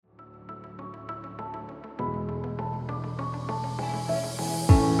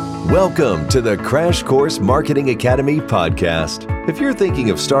Welcome to the Crash Course Marketing Academy podcast. If you're thinking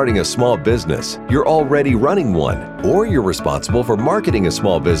of starting a small business, you're already running one, or you're responsible for marketing a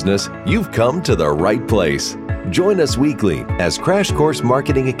small business, you've come to the right place. Join us weekly as Crash Course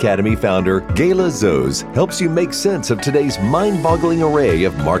Marketing Academy founder Gayla Zoz helps you make sense of today's mind-boggling array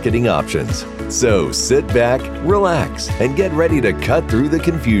of marketing options. So sit back, relax, and get ready to cut through the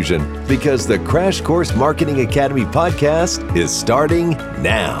confusion because the Crash Course Marketing Academy podcast is starting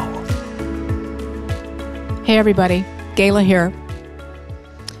now. Hey everybody, Gayla here.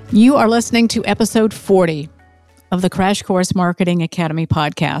 You are listening to episode 40 of the Crash Course Marketing Academy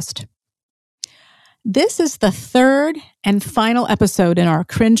podcast. This is the third and final episode in our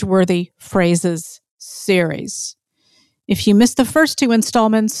Cringeworthy Phrases series. If you missed the first two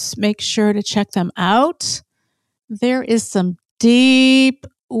installments, make sure to check them out. There is some deep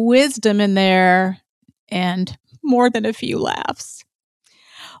wisdom in there and more than a few laughs.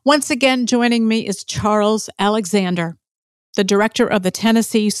 Once again, joining me is Charles Alexander, the director of the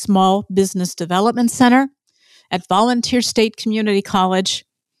Tennessee Small Business Development Center at Volunteer State Community College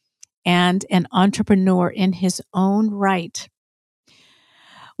and an entrepreneur in his own right.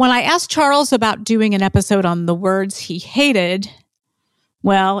 When I asked Charles about doing an episode on the words he hated,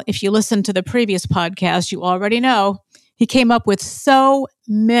 well, if you listened to the previous podcast, you already know he came up with so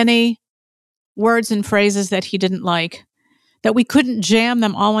many words and phrases that he didn't like that we couldn't jam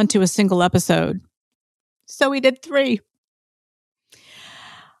them all into a single episode. So we did 3.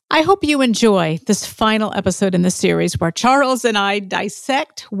 I hope you enjoy this final episode in the series where Charles and I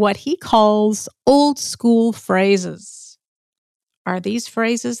dissect what he calls old school phrases. Are these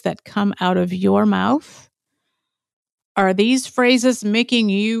phrases that come out of your mouth? Are these phrases making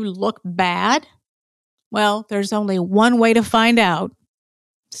you look bad? Well, there's only one way to find out.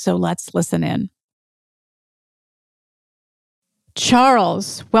 So let's listen in.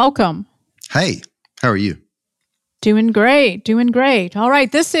 Charles, welcome. Hey, how are you? Doing great. All right,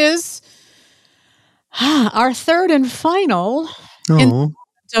 this is our third and final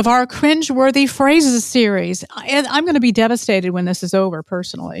of our Cringeworthy Phrases series. And I'm going to be devastated when this is over,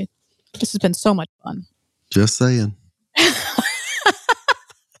 personally. This has been so much fun. Just saying.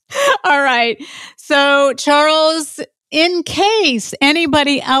 All right. So, Charles, in case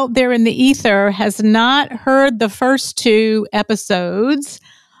anybody out there in the ether has not heard the first 2 episodes,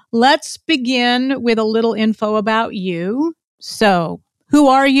 let's begin with a little info about you. So, who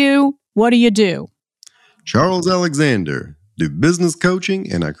are you? What do you do? Charles Alexander. Do business coaching,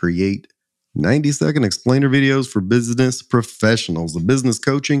 and I create 90-second explainer videos for business professionals. The business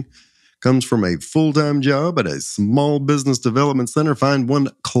coaching comes from a full-time job at a small business development center. Find one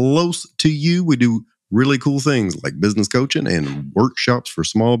close to you. We do really cool things like business coaching and workshops for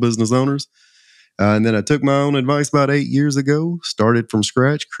small business owners. And then I took my own advice about 8 years ago, started from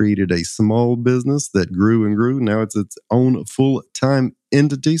scratch, created a small business that grew and grew. Now it's its own full-time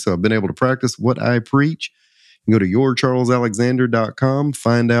entity. So I've been able to practice what I preach. You can go to yourcharlesalexander.com,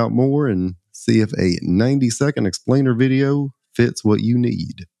 find out more, and see if a 90-second explainer video fits what you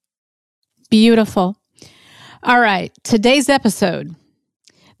need. Beautiful. All right, today's episode.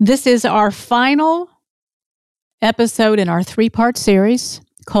 This is our final episode in our 3-part series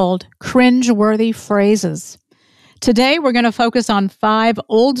called Cringeworthy Phrases. Today, we're going to focus on 5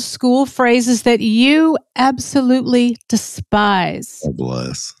 old school phrases that you absolutely despise. God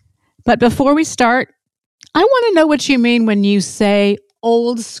bless. But before we start, I want to know what you mean when you say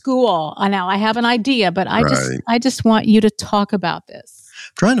old school. Now, I have an idea, but I just want you to talk about this.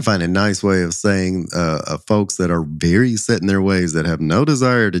 Trying to find a nice way of saying folks that are very set in their ways that have no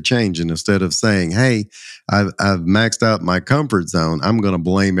desire to change. And instead of saying, hey, I've maxed out my comfort zone, I'm going to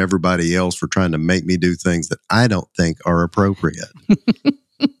blame everybody else for trying to make me do things that I don't think are appropriate.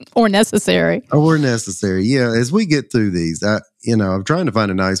 Or necessary. Yeah, as we get through these, I'm trying to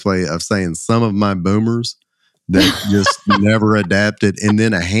find a nice way of saying some of my boomers that just never adapted. And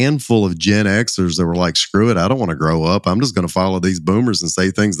then a handful of Gen Xers that were like, screw it, I don't want to grow up. I'm just going to follow these boomers and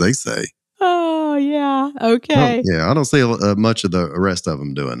say things they say. Oh, yeah. Okay. I don't see much of the rest of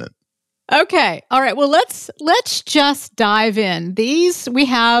them doing it. Okay. All right. Well, let's just dive in. We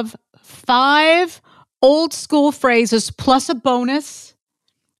have 5 old school phrases plus a bonus,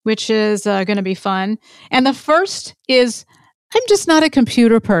 which is going to be fun. And the first is, I'm just not a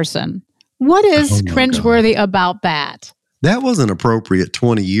computer person. What is cringeworthy about that? That wasn't appropriate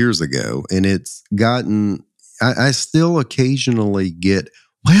 20 years ago, and it's gotten, I still occasionally get,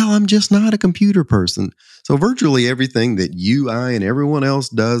 well, I'm just not a computer person. So virtually everything that you, I, and everyone else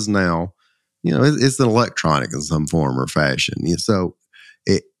does now, it's an electronic in some form or fashion. So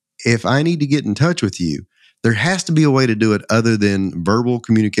if I need to get in touch with you, there has to be a way to do it other than verbal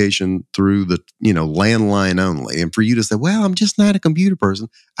communication through the, landline only. And for you to say, well, I'm just not a computer person.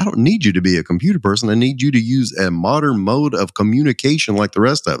 I don't need you to be a computer person. I need you to use a modern mode of communication like the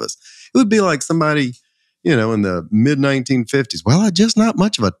rest of us. It would be like somebody, in the mid 1950s. Well, I'm just not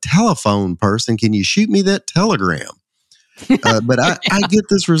much of a telephone person. Can you shoot me that telegram? But I get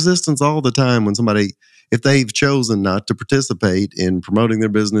this resistance all the time when somebody, if they've chosen not to participate in promoting their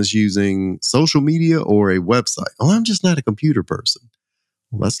business using social media or a website. Oh, I'm just not a computer person.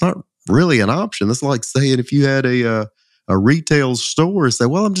 Well, that's not really an option. That's like saying if you had a retail store, say,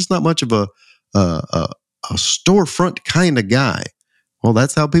 well, I'm just not much of a storefront kind of guy. Well,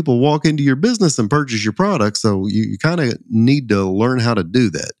 that's how people walk into your business and purchase your product. So you kind of need to learn how to do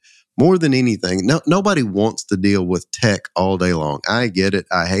that. More than anything, nobody wants to deal with tech all day long. I get it.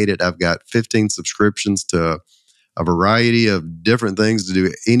 I hate it. I've got 15 subscriptions to a variety of different things to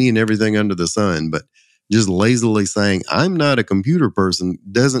do any and everything under the sun. But just lazily saying, I'm not a computer person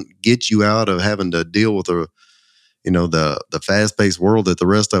doesn't get you out of having to deal with the fast-paced world that the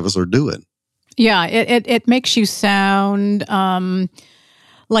rest of us are doing. Yeah, it makes you sound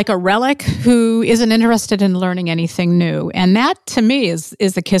like a relic who isn't interested in learning anything new. And that, to me, is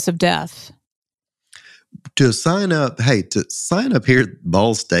the kiss of death. To sign up here at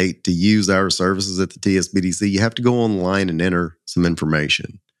Ball State to use our services at the TSBDC, you have to go online and enter some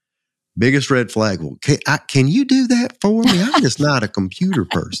information. Biggest red flag. Well, can you do that for me? I'm just not a computer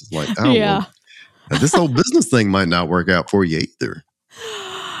person. Like, yeah. Well, this whole business thing might not work out for you either.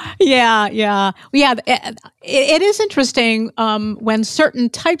 Yeah. It is interesting when certain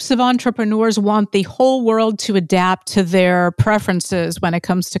types of entrepreneurs want the whole world to adapt to their preferences when it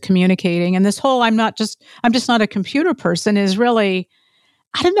comes to communicating. And this whole I'm just not a computer person is really,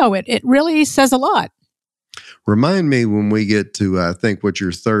 I don't know, it really says a lot. Remind me when we get to, I think, what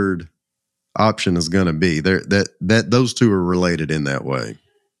your third option is going to be. That those two are related in that way.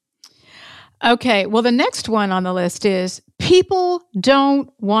 Okay, well, the next one on the list is people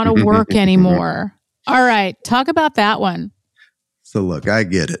don't want to work anymore. All right, talk about that one. So look, I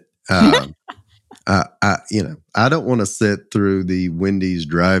get it. I don't want to sit through the Wendy's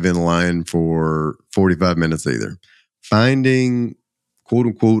drive-in line for 45 minutes either. Finding quote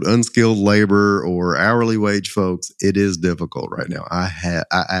unquote unskilled labor or hourly wage folks, it is difficult right now.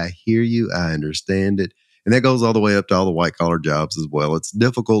 I hear you. I understand it. And that goes all the way up to all the white-collar jobs as well. It's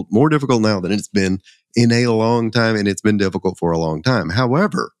difficult, more difficult now than it's been in a long time, and it's been difficult for a long time.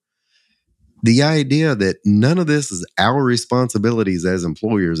 However, the idea that none of this is our responsibilities as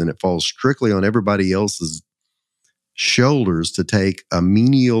employers and it falls strictly on everybody else's shoulders to take a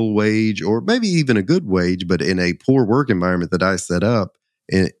menial wage or maybe even a good wage, but in a poor work environment that I set up,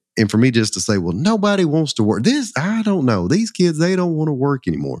 and for me just to say, well, nobody wants to work. I don't know. These kids, they don't want to work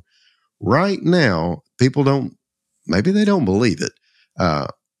anymore. Right now, people maybe they don't believe it.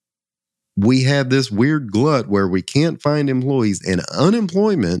 We have this weird glut where we can't find employees and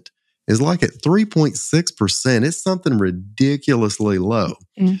unemployment is like at 3.6%. It's something ridiculously low.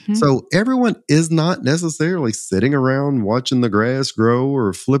 Mm-hmm. So everyone is not necessarily sitting around watching the grass grow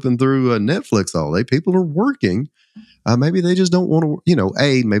or flipping through Netflix all day. People are working. Maybe they just don't want to,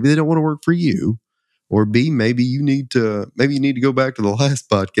 A, maybe they don't want to work for you. Or B, maybe you need to go back to the last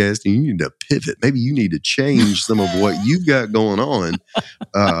podcast and you need to pivot. Maybe you need to change some of what you've got going on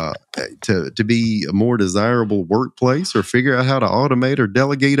to be a more desirable workplace or figure out how to automate or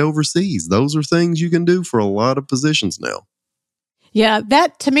delegate overseas. Those are things you can do for a lot of positions now. Yeah,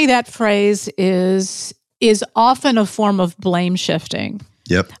 to me, that phrase is often a form of blame shifting.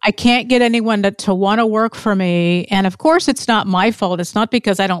 Yep. I can't get anyone to want to work for me. And of course, it's not my fault. It's not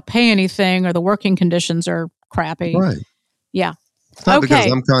because I don't pay anything or the working conditions are crappy. Right. Yeah. It's not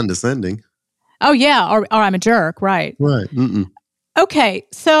because I'm condescending. Oh, yeah. Or I'm a jerk. Right. Right. Mm-mm. Okay.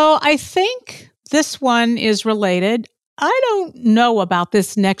 So I think this one is related. I don't know about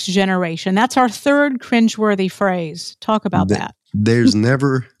this next generation. That's our third cringeworthy phrase. Talk about that. There's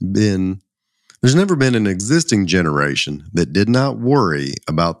never been an existing generation that did not worry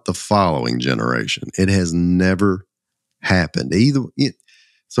about the following generation. It has never happened.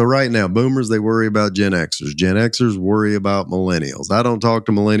 So right now, boomers, they worry about Gen Xers. Gen Xers worry about millennials. I don't talk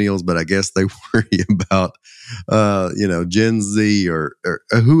to millennials, but I guess they worry about, Gen Z or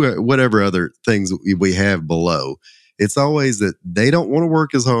whatever other things we have below. It's always that they don't want to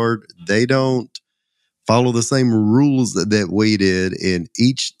work as hard. They don't follow the same rules that we did, in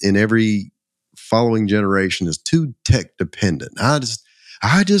each and every following generation is too tech dependent.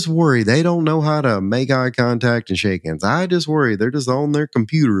 I just worry they don't know how to make eye contact and shake hands. I just worry they're just on their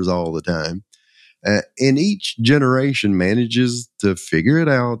computers all the time. And each generation manages to figure it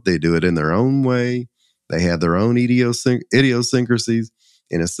out. They do it in their own way. They have their own idiosyncrasies.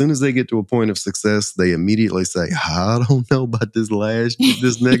 And as soon as they get to a point of success, they immediately say, I don't know about this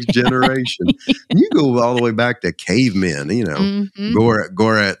next generation. And you go all the way back to cavemen, Mm-hmm.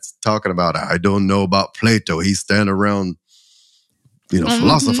 Gorat's talking about, I don't know about Plato. He's standing around,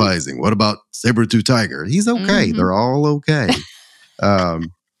 philosophizing. What about saber-tooth tiger? He's okay. Mm-hmm. They're all okay.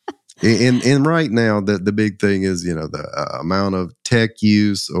 And right now, the big thing is, the amount of tech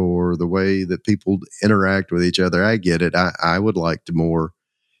use or the way that people interact with each other. I get it. I would like to more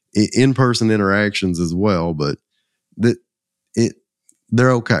in-person interactions as well, but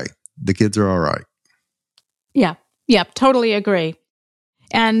they're okay. The kids are all right. Yeah. Yeah. Totally agree.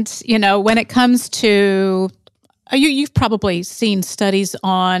 And, when it comes to, you've probably seen studies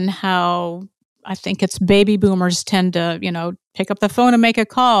on how I think it's baby boomers tend to, pick up the phone and make a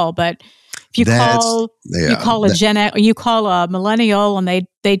call. But if you call a millennial and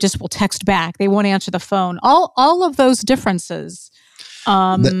they just will text back, they won't answer the phone. All of those differences.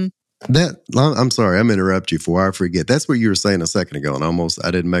 I'm sorry, I'm interrupt you before I forget. That's what you were saying a second ago, and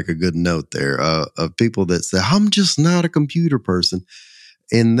I didn't make a good note there of people that say, I'm just not a computer person.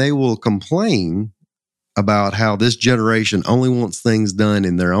 And they will complain about how this generation only wants things done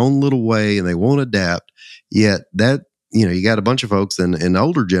in their own little way and they won't adapt. Yet that, you got a bunch of folks in the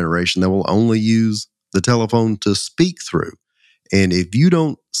older generation that will only use the telephone to speak through. And if you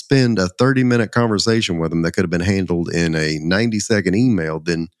don't spend a 30-minute conversation with them that could have been handled in a 90-second email,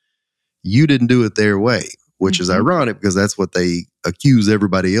 then you didn't do it their way, which is ironic because that's what they accuse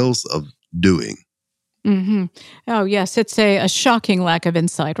everybody else of doing. Mm-hmm. Oh, yes. It's a shocking lack of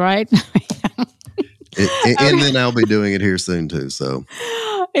insight, right? And then I'll be doing it here soon too. So,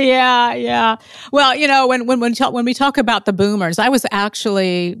 yeah. Well, when we talk about the boomers, I was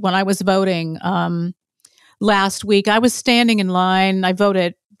actually, when I was voting last week, I was standing in line. I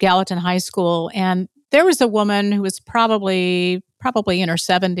voted Gallatin High School, and there was a woman who was probably in her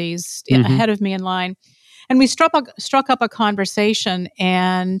 70s ahead of me in line, and we struck up a conversation,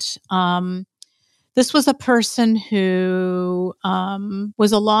 and this was a person who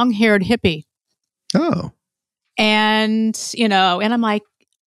was a long-haired hippie. Oh. And, and I'm like,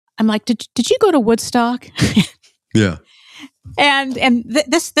 did you go to Woodstock? Yeah. And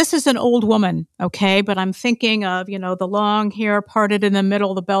this is an old woman, okay? But I'm thinking of, the long hair parted in the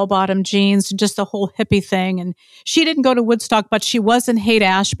middle, the bell-bottom jeans, just the whole hippie thing. And she didn't go to Woodstock, but she was in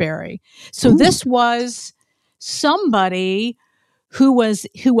Haight-Ashbury. So this was somebody who was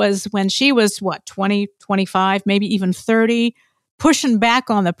when she was 20, 25, maybe even 30, pushing back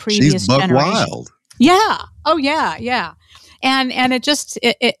on the previous She's buck generation. wild. Yeah. Oh yeah. And it just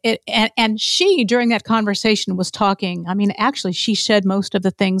and she during that conversation was talking. I mean, actually, she said most of the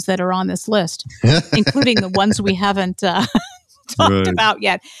things that are on this list, including the ones we haven't talked about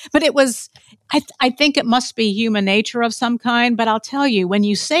yet. But it was. I think it must be human nature of some kind. But I'll tell you, when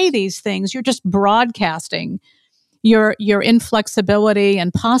you say these things, you're just broadcasting your inflexibility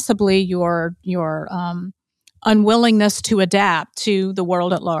and possibly your unwillingness to adapt to the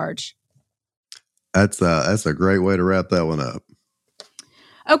world at large. That's a great way to wrap that one up.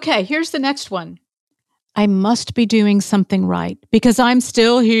 Okay, here's the next one. I must be doing something right because I'm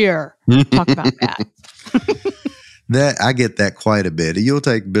still here. Talk about that. I get that quite a bit. You'll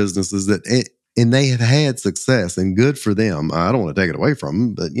take businesses and they have had success and good for them. I don't want to take it away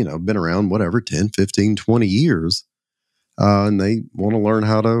from them, but been around 10, 15, 20 years. And they want to learn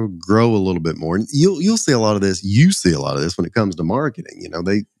how to grow a little bit more. And you'll see a lot of this. You see a lot of this when it comes to marketing.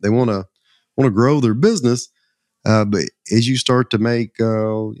 They want to grow their business, but as you start to make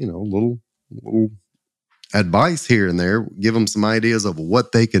little advice here and there, give them some ideas of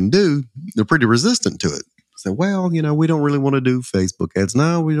what they can do, they're pretty resistant to it. Say, well, we don't really want to do Facebook ads.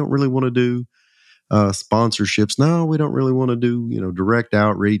 No, we don't really want to do sponsorships. No, we don't really want to do direct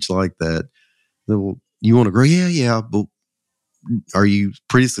outreach like that. Well, you want to grow? Yeah, but are you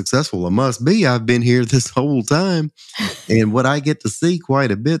pretty successful? It must be. I've been here this whole time. And what I get to see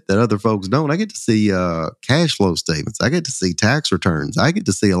quite a bit that other folks don't, I get to see cash flow statements. I get to see tax returns. I get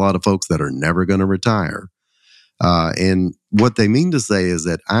to see a lot of folks that are never going to retire. And what they mean to say is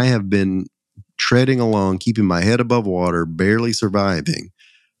that I have been treading along, keeping my head above water, barely surviving.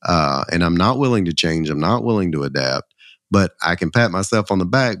 And I'm not willing to change. I'm not willing to adapt. But I can pat myself on the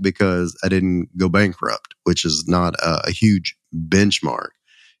back because I didn't go bankrupt, which is not a huge benchmark.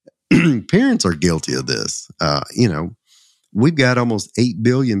 Parents are guilty of this. We've got almost 8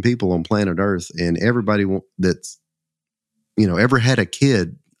 billion people on planet Earth, and everybody that's, ever had a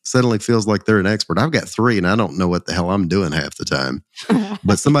kid suddenly feels like they're an expert. I've got 3, and I don't know what the hell I'm doing half the time.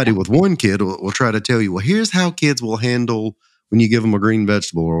 But somebody with 1 kid will try to tell you, well, here's how kids will handle when you give them a green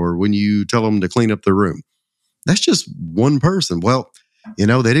vegetable or when you tell them to clean up their room. That's just one person. Well, they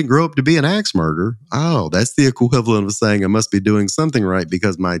didn't grow up to be an axe murderer. Oh, that's the equivalent of saying I must be doing something right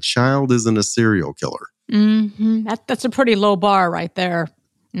because my child isn't a serial killer. Mm-hmm. That's a pretty low bar right there.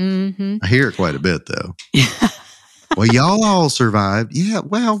 Mm-hmm. I hear it quite a bit, though. Well, y'all all survived. Yeah,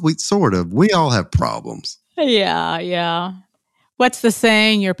 well, we all have problems. Yeah. What's the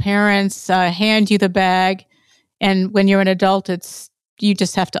saying? Your parents hand you the bag, and when you're an adult, you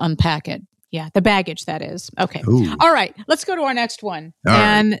just have to unpack it. Yeah, the baggage, that is. Okay. Ooh. All right, let's go to our next one. All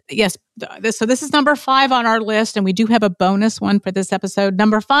right. Yes, this is number 5 on our list, and we do have a bonus one for this episode.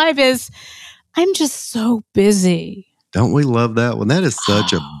 Number 5 is, I'm just so busy. Don't we love that one? That is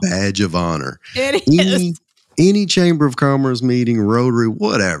such a badge of honor. It is. Any Chamber of Commerce meeting, Rotary,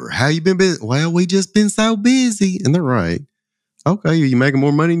 whatever. How you been busy? Well, we just been so busy. And they're right. Okay, are you making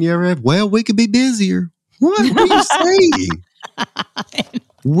more money than you ever have? Well, we could be busier. What are you saying?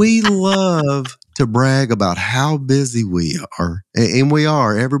 We love to brag about how busy we are. And we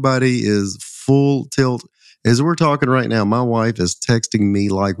are. Everybody is full tilt. As we're talking right now, my wife is texting me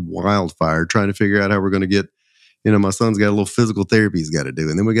like wildfire, trying to figure out how we're going to get, my son's got a little physical therapy he's got to do.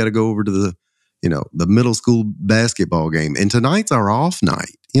 And then we got to go over to the middle school basketball game. And tonight's our off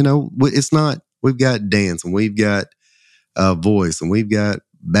night. It's not, we've got dance and we've got voice and we've got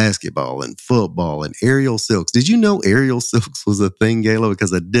basketball and football and aerial silks. Did you know aerial silks was a thing, Gayla?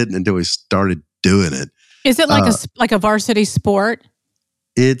 Because I didn't until we started doing it. Is it like a varsity sport?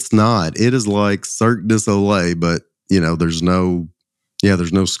 It's not. It is like Cirque du Soleil, but there's no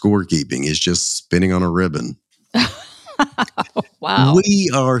scorekeeping. It's just spinning on a ribbon. Wow.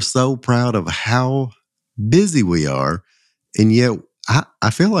 We are so proud of how busy we are, and yet I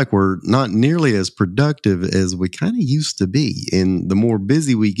feel like we're not nearly as productive as we kind of used to be. And the more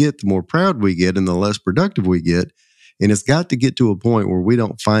busy we get, the more proud we get, and the less productive we get. And it's got to get to a point where we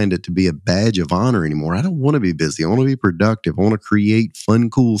don't find it to be a badge of honor anymore. I don't want to be busy. I want to be productive. I want to create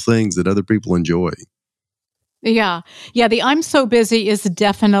fun, cool things that other people enjoy. Yeah. The I'm so busy is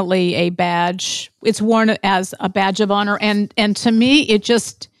definitely a badge. It's worn as a badge of honor. And to me,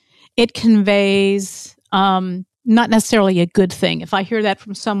 it conveys not necessarily a good thing. If I hear that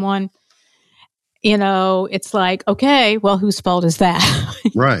from someone, it's like, okay, well, whose fault is that?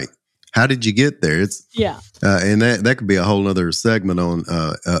 Right. How did you get there? And that could be a whole other segment on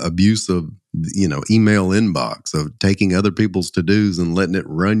abuse of, email inbox, of taking other people's to-dos and letting it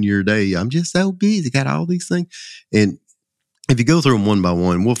run your day. I'm just so busy, got all these things. And if you go through them one by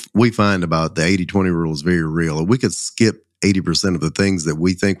one, we find about the 80-20 rule is very real. We could skip 80% of the things that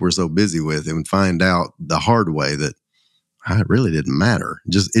we think we're so busy with and find out the hard way that it really didn't matter.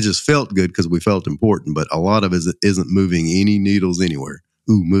 It just felt good because we felt important, but a lot of it isn't moving any needles anywhere.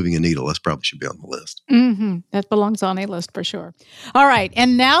 Ooh, moving a needle. That probably should be on the list. Mm-hmm. That belongs on a list for sure. All right.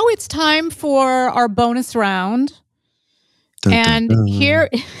 And now it's time for our bonus round. Dun, and dun, dun.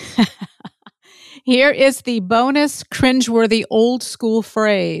 Here is the bonus cringeworthy old school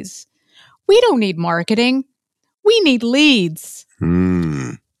phrase. We don't need marketing. We need leads.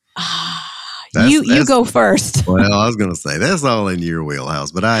 You go first. Well, I was going to say, that's all in your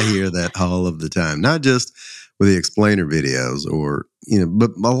wheelhouse, but I hear that all of the time. Not just with the explainer videos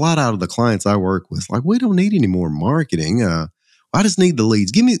but a lot out of the clients I work with, like, we don't need any more marketing. I just need the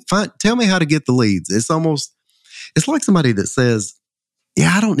leads. Tell me how to get the leads. It's like somebody that says,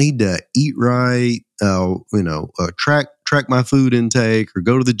 yeah, I don't need to eat right, track my food intake or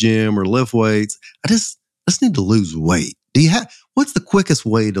go to the gym or lift weights. I just need to lose weight. What's the quickest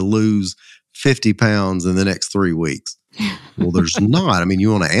way to lose 50 pounds in the next 3 weeks? Well, there's not. I mean,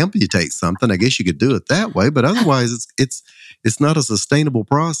 you want to amputate something, I guess you could do it that way, but otherwise it's not a sustainable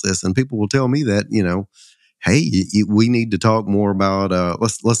process. And people will tell me that, hey, we need to talk more about,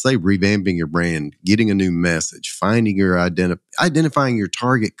 let's say revamping your brand, getting a new message, finding your identifying your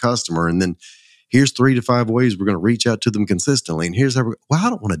target customer. And then here's 3 to 5 ways we're going to reach out to them consistently. And here's how I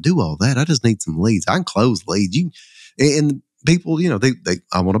don't want to do all that. I just need some leads. I can close leads. And people,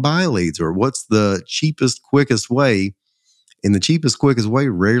 I want to buy leads, or what's the cheapest, quickest way? And the cheapest, quickest way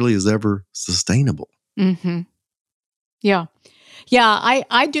rarely is ever sustainable. Mm-hmm. Yeah.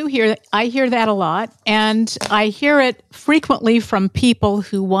 I do hear that a lot. And I hear it frequently from people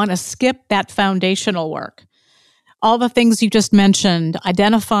who want to skip that foundational work. All the things you just mentioned,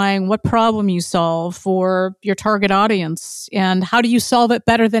 identifying what problem you solve for your target audience and how do you solve it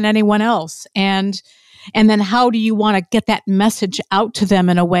better than anyone else? And then how do you want to get that message out to them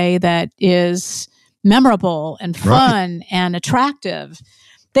in a way that is memorable and fun and attractive?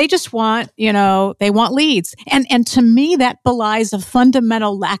 They just want, they want leads. And to me, that belies a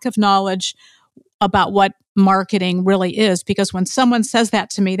fundamental lack of knowledge about what marketing really is, because when someone says that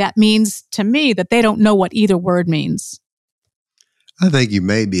to me, that means to me that they don't know what either word means. I think you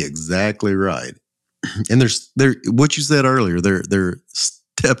may be exactly right. And there what you said earlier, they're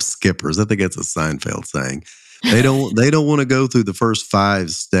step skippers. I think that's a Seinfeld saying. They don't want to go through the first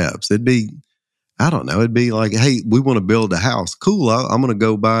 5 steps. It'd be like, hey, we want to build a house. Cool. I'm going to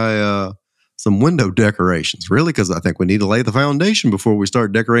go buy some window decorations. Really? Because I think we need to lay the foundation before we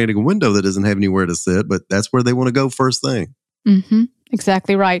start decorating a window that doesn't have anywhere to sit. But that's where they want to go first thing. Mm-hmm.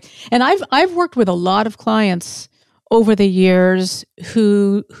 Exactly right. And I've worked with a lot of clients over the years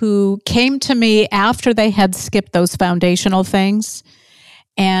who came to me after they had skipped those foundational things.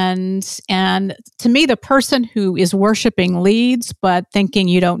 And to me, the person who is worshiping leads but thinking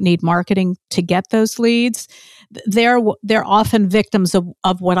you don't need marketing to get those leads, they're often victims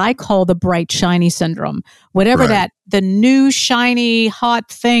of what I call the bright shiny syndrome. Whatever the new shiny hot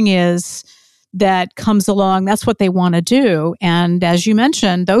thing is that comes along, that's what they want to do. And as you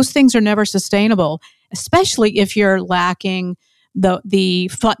mentioned, those things are never sustainable, especially if you're lacking the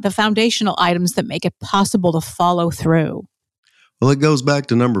foundational items that make it possible to follow through. Well, it goes back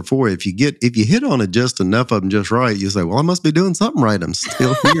to number 4. If you hit on it just enough of them just right, you say, well, I must be doing something right. I'm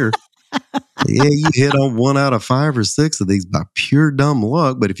still here. Yeah, you hit on 1 out of 5 or 6 of these by pure dumb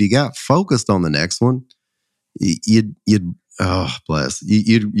luck. But if you got focused on the next one, you'd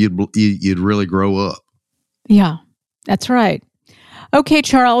really grow up. Yeah, that's right. Okay,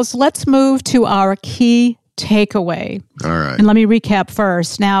 Charles, let's move to our key takeaway. All right. And let me recap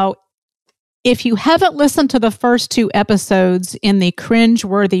first. Now, if you haven't listened to the first 2 episodes in the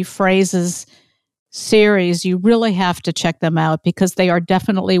Cringeworthy Phrases series, you really have to check them out because they are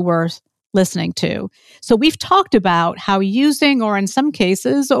definitely worth listening to. So we've talked about how using, or in some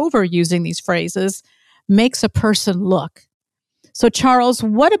cases, overusing these phrases makes a person look. So Charles,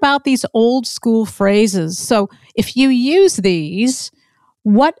 what about these old school phrases? So if you use these,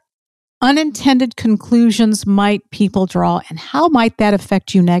 what unintended conclusions might people draw, and how might that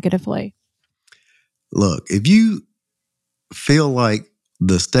affect you negatively? Look, if you feel like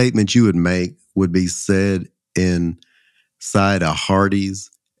the statement you would make would be said inside a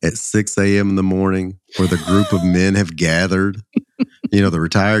Hardee's at 6 a.m. in the morning where the group of men have gathered, the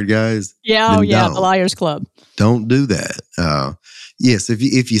retired guys. Yeah, the Liars Club. Don't do that. Yes, if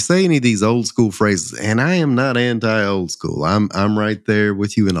you say any of these old school phrases, and I am not anti-old school, I'm right there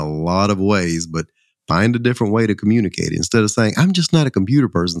with you in a lot of ways, but find a different way to communicate. Instead of saying, I'm just not a computer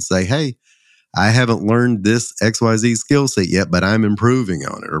person, say, hey, I haven't learned this XYZ skill set yet, but I'm improving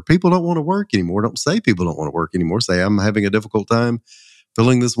on it. Or people don't want to work anymore. Don't say people don't want to work anymore. Say, I'm having a difficult time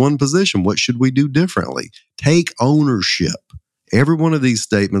filling this one position. What should we do differently? Take ownership. Every one of these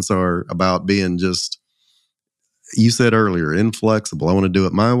statements are about being just, you said earlier, inflexible. I want to do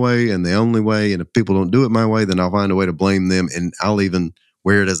it my way and the only way. And if people don't do it my way, then I'll find a way to blame them. And I'll even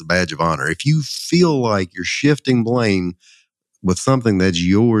wear it as a badge of honor. If you feel like you're shifting blame with something that's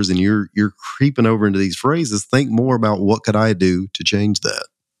yours and you're creeping over into these phrases, think more about what could I do to change that.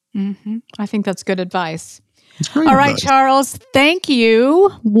 Mm-hmm. I think that's good advice. All right, Charles, thank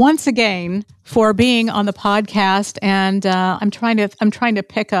you once again for being on the podcast. And I'm trying to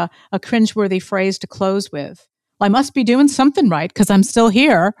pick a cringeworthy phrase to close with. Well, I must be doing something right because I'm still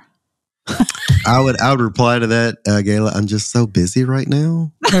here. I would reply to that, Gayla, I'm just so busy right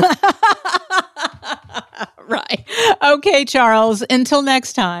now. Right. Okay, Charles. Until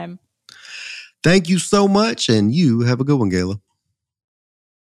next time. Thank you so much, and you have a good one, Gayla.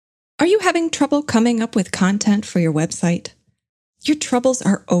 Are you having trouble coming up with content for your website? Your troubles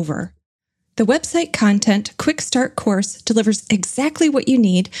are over. The Website Content Quick Start course delivers exactly what you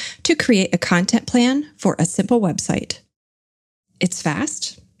need to create a content plan for a simple website. It's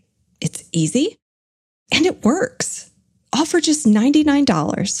fast, it's easy, and it works. All for just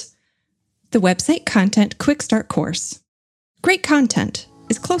 $99. The Website Content Quick Start course. Great content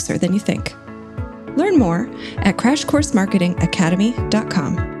is closer than you think. Learn more at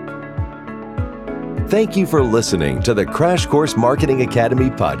crashcoursemarketingacademy.com. Thank you for listening to the Crash Course Marketing Academy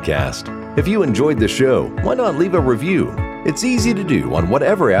podcast. If you enjoyed the show, why not leave a review? It's easy to do on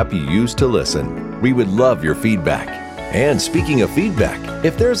whatever app you use to listen. We would love your feedback. And speaking of feedback,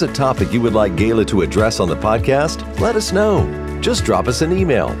 if there's a topic you would like Gayla to address on the podcast, let us know. Just drop us an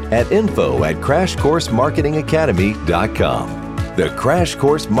email at info@crashcoursemarketingacademy.com. The Crash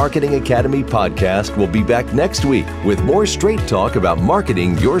Course Marketing Academy podcast will be back next week with more straight talk about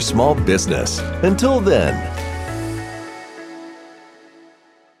marketing your small business. Until then,